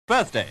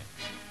birthday.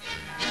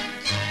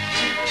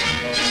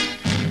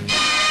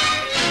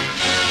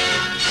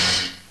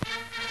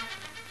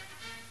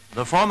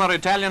 The former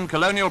Italian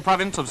colonial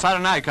province of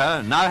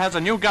Cyrenaica now has a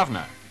new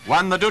governor,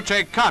 one the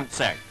Duce can't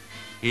sack.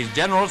 He's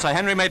General Sir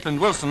Henry Maitland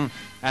Wilson,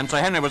 and Sir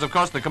Henry was of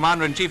course the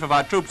commander-in-chief of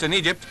our troops in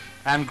Egypt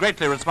and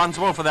greatly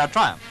responsible for their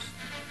triumphs.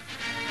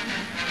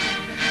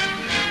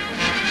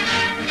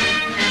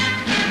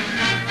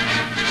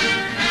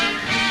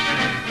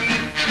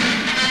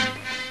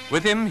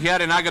 With him here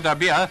in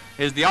Agadir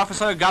is the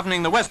officer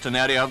governing the western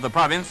area of the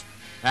province,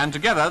 and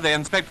together they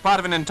inspect part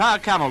of an entire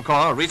camel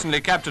corps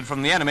recently captured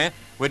from the enemy,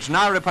 which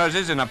now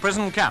reposes in a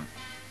prison camp.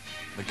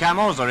 The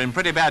camels are in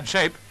pretty bad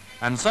shape,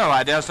 and so,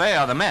 I dare say,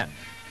 are the men.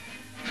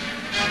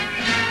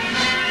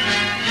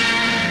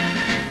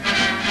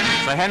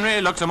 Sir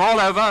Henry looks them all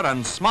over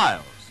and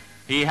smiles.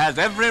 He has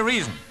every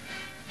reason.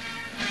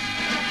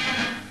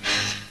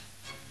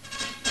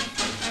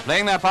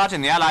 Playing their part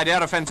in the Allied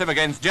air offensive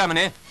against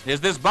Germany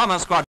is this bomber squadron.